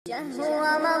شهر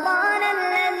رمضان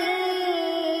الذي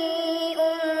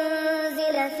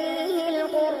أنزل فيه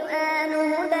القرآن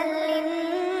هدى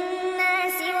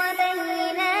للناس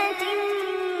وبينات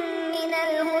من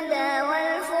الهدى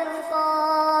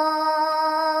والفرقان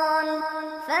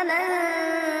فمن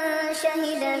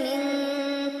شهد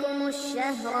منكم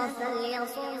الشهر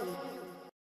فليصم।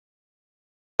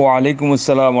 ওয়ালাইকুম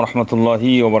আসসালাম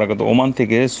রহমতুল্লাহি ওবরাকাতুহু। ওমান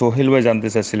থেকে সোহেল ভাই জানতে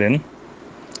চাইছিলেন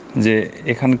যে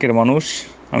এখানকার মানুষ,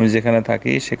 আমি যেখানে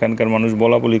থাকি সেখানকার মানুষ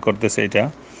বলা বলি করতেছে এটা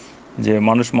যে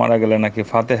মানুষ মারা গেলে নাকি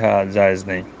ফাতেহা জায়েজ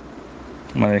নেই,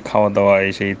 মানে খাওয়া দাওয়া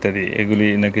এই সেই ইত্যাদি এগুলি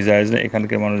নাকি জায়েজ নেই,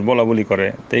 এখানকার মানুষ বলা বলি করে।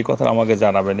 তো এই কথাটা আমাকে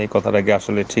জানাবেন, এই কথাটা কি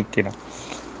আসলে ঠিক কিনা।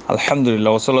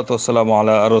 আলহামদুলিল্লাহ ওয়াসসালাতু ওয়াসসালামু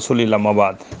আলা রাসূলিল্লাহ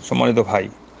মাবাদ। সম্মানিত ভাই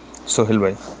সোহেল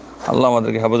ভাই, আল্লাহ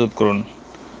আমাদেরকে হেফাজত করুন।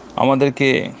 আমাদেরকে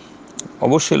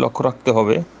অবশ্যই লক্ষ্য রাখতে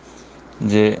হবে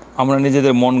যে আমরা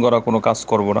নিজেদের মন গড়া কোনো কাজ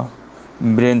করব না।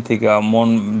 ব্রেন থেকে মন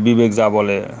বিবেক যা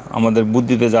বলে, আমাদের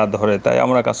বুদ্ধিতে যা ধরে তাই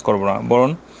আমরা কাজ করব না, বরং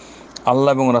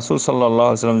আল্লাহ এবং রাসূল সাল্লাল্লাহু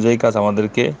আলাইহি ওয়াসাল্লাম যেই কাজ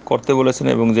আমাদেরকে করতে বলেছেন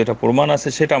এবং যেটা প্রমাণ আছে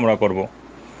সেটা আমরা করব।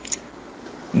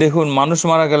 দেখুন, মানুষ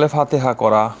মারা গেলে ফাতেহা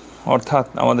করা, অর্থাৎ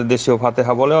আমাদের দেশেও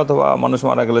ফাতেহা বলে, অথবা মানুষ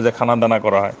মারা গেলে যে খানা দানা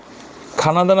করা হয়।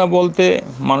 খানা দানা বলতে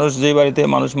মানুষ যেই বাড়িতে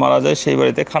মানুষ মারা যায় সেই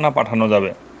বাড়িতে খানা পাঠানো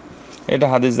যাবে, এটা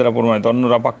হাদিস দ্বারা প্রমাণিত।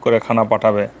 অন্যরা পাক করে খানা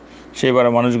পাঠাবে, সেইবারে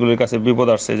মানুষগুলির কাছে বিপদ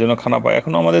আসছে যেন খানা পায়।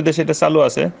 এখনও আমাদের দেশে এটা চালু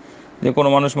আছে যে কোনো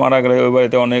মানুষ মারা গেলে ওই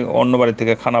বাড়িতে অন্য বাড়ি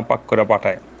থেকে খানা পাক করে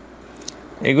পাঠায়,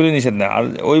 এগুলি নিষেধ নয়। আর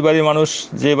ওই বাড়ির মানুষ,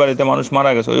 যে বাড়িতে মানুষ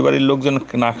মারা গেছে ওই বাড়ির লোকজন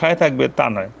না খায় থাকবে তা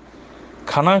নয়,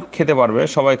 খানা খেতে পারবে,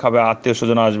 সবাই খাবে, আত্মীয়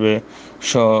স্বজন আসবে,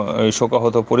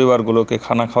 শোকাহত পরিবারগুলোকে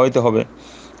খানা খাওয়াইতে হবে।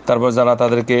 তারপর যারা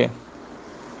তাদেরকে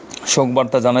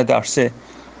শোকবার্তা জানাইতে আসছে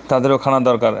তাদেরও খানা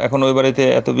দরকার। এখন ওই বাড়িতে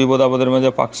এত বিপদ আপদের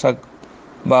মাঝে পাক শাক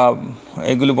বা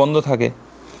এগুলি বন্ধ থাকে,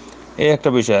 এই একটা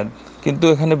বিষয়। কিন্তু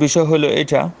এখানে বিষয় হলো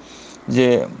এটা যে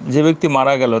যে ব্যক্তি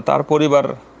মারা গেল তার পরিবার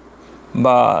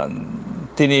বা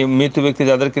তিনি মৃত ব্যক্তি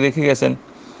যাদেরকে রেখে গেছেন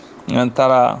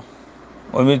তারা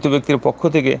ওই মৃত ব্যক্তির পক্ষ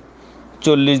থেকে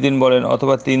 40 দিন বলেন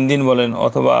অথবা 3 দিন বলেন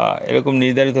অথবা এরকম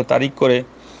নির্ধারিত তারিখ করে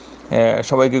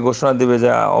সবাইকে ঘোষণা দেবে যে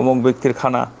অমুক ব্যক্তির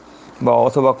খানা, বা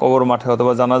অথবা কবর মাঠে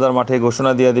অথবা জানাজার মাঠে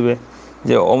ঘোষণা দিয়ে দিবে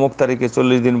যে অমুক তারিখে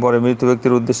 40 দিন পরে মৃত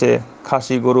ব্যক্তির উদ্দেশ্যে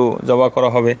খাসি গরু জবাই করা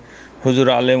হবে, হুজুর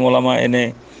আলেম ওলামা এনে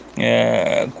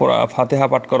ফাতেহা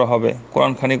পাঠ করা হবে,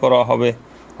 কোরআন খানি করা হবে,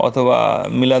 অথবা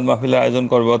মিলাদ মাহফিলের আয়োজন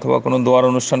করবে, অথবা কোনো দোয়ার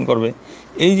অনুষ্ঠান করবে।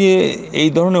 এই যে এই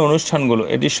ধরনের অনুষ্ঠানগুলো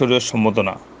এটি শরীয়ত সম্মত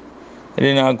না,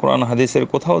 এটি না কোরআন হাদিসের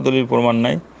কোথাও দলিল প্রমাণ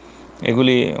নাই।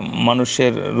 এগুলি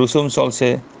মানুষের রুসুম চলছে,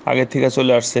 আগের থেকে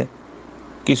চলে আসছে।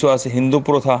 কিছু আছে হিন্দু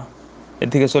প্রথা, এর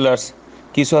থেকে চলে আসছে।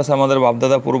 কিছু আছে আমাদের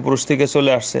বাপদাদা পূর্বপুরুষ থেকে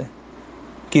চলে আসছে।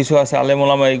 কিছু আছে আলেম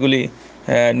ওলামা এগুলি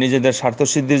নিজেদের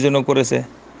স্বার্থসিদ্ধির জন্য করেছে।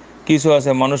 কিছু আছে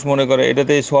মানুষ মনে করে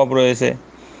এটাতেই সওয়াব রয়েছে,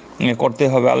 করতে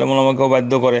হবে, আলেম ওলামাকেও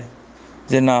বাধ্য করে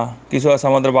যে না। কিছু আছে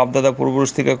আমাদের বাপদাদা পূর্বপুরুষ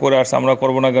থেকে করে আসছে, আমরা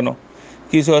করব না কেন।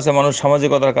 কিছু আছে মানুষ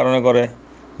সামাজিকতার কারণে করে,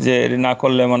 যে এটি না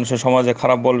করলে মানুষের সমাজে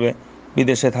খারাপ বলবে,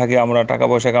 বিদেশে থাকি আমরা, টাকা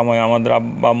পয়সা কামাই, আমাদের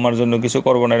আব্বা আম্মার জন্য কিছু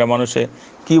করবো না, এটা মানুষে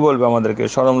কী বলবে, আমাদেরকে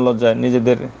শরম লজ্জায়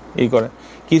নিজেদের করে।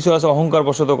 কিছু আছে অহংকার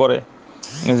বশত করে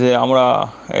যে আমরা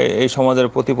এই সমাজের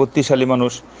প্রতিপত্তিশালী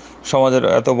মানুষ, সমাজের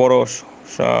এত বড়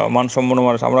মানসম্পন্ন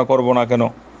মানুষ, আমরা করব না কেন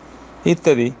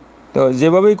ইত্যাদি। তো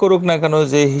যেভাবেই করুক না কেন,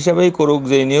 যে হিসাবেই করুক,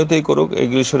 যে নিয়তেই করুক,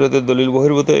 এগুলি শরীয়তের দলিল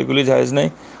বহির্ভূত, এগুলি জায়েজ নেই।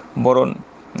 বরং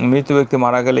মৃত ব্যক্তি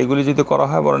মারা গেলে এগুলি যদি করা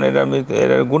হয় বরং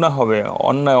এর গুনাহ হবে,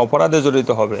 অন্যায় অপরাধে জড়িত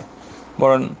হবে।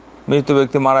 বরং মৃত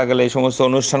ব্যক্তি মারা গেলে এই সমস্ত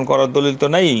অনুষ্ঠান করার দলিল তো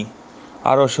নেই,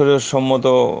 আরও শরীয়তসম্মত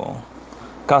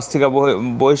কাজ থেকে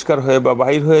বহিষ্কার হয়ে বা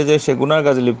বাহির হয়ে যায়, সে গুনার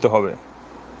কাজে লিপ্ত হবে।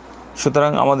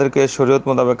 সুতরাং আমাদেরকে শরীয়ত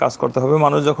মোতাবেক কাজ করতে হবে।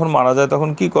 মানুষ যখন মারা যায় তখন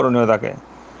কি করণীয়, তাকে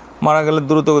মারা গেলে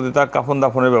দ্রুতগতি তার কাফন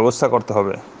দাফনের ব্যবস্থা করতে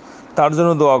হবে, তার জন্য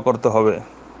দোয়া করতে হবে,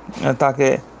 তাকে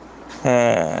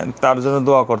তার জন্য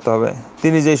দোয়া করতে হবে।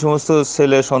 তিনি যে সমস্ত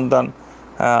ছেলে সন্তান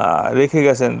রেখে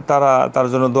গেছেন তারা তার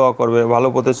জন্য দোয়া করবে, ভালো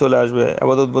পথে চলে আসবে,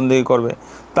 ইবাদত বন্দেগী করবে।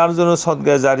 তার জন্য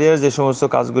সদকা জারিয়ার যে সমস্ত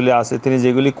কাজগুলি আছে তিনি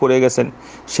যেগুলি করে গেছেন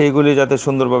সেইগুলি যাতে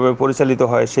সুন্দরভাবে পরিচালিত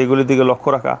হয় সেইগুলির দিকে লক্ষ্য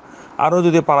রাখা। আরও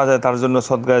যদি পারা যায় তার জন্য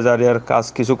সদকা জারিয়ার কাজ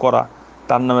কিছু করা,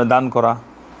 তার নামে দান করা,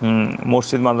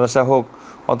 মসজিদ মাদ্রাসা হোক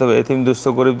অথবা এতিম দুস্থ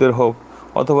গরিবদের হোক,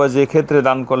 অথবা যে ক্ষেত্রে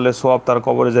দান করলে সওয়াব তার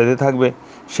কবরে যেতে থাকবে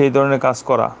সেই ধরনের কাজ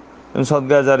করা।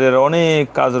 সদকা জারিয়ার অনেক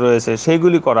কাজ রয়েছে,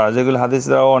 সেইগুলি করা যেগুলি হাদিস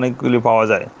দ্বারাও অনেকগুলি পাওয়া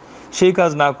যায়। সেই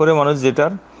কাজ না করে মানুষ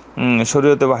যেটার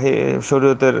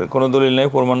শরীয়তের কোনো দলিল নেই,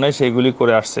 প্রমাণ নেই, সেইগুলি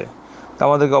করে আসছে। তা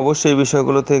আমাদেরকে অবশ্যই এই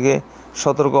বিষয়গুলো থেকে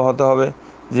সতর্ক হতে হবে।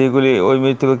 যেগুলি ওই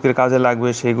মৃত ব্যক্তির কাজে লাগবে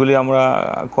সেইগুলি আমরা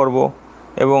করব,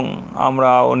 এবং আমরা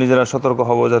নিজেরা সতর্ক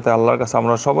হব যাতে আল্লাহর কাছে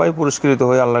আমরা সবাই পুরস্কৃত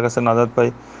হই, আল্লাহর কাছে নাজাত পাই।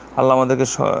 আল্লাহ আমাদেরকে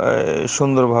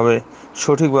সুন্দরভাবে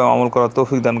সঠিকভাবে আমল করার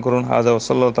তৌফিক দান করুন। হাযা ওয়া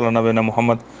সাল্লাল্লাহু তাআলা নবিনা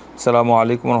মুহাম্মদ। আসসালামু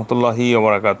আলাইকুম ওয়া রাহমাতুল্লাহি ওয়া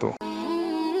বারাকাতুহু।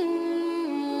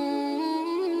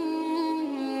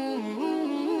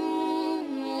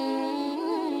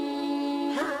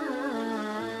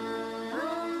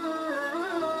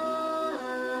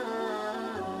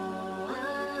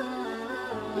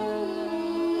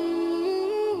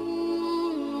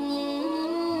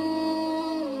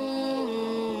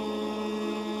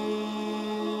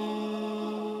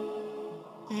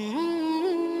 Mm-hmm.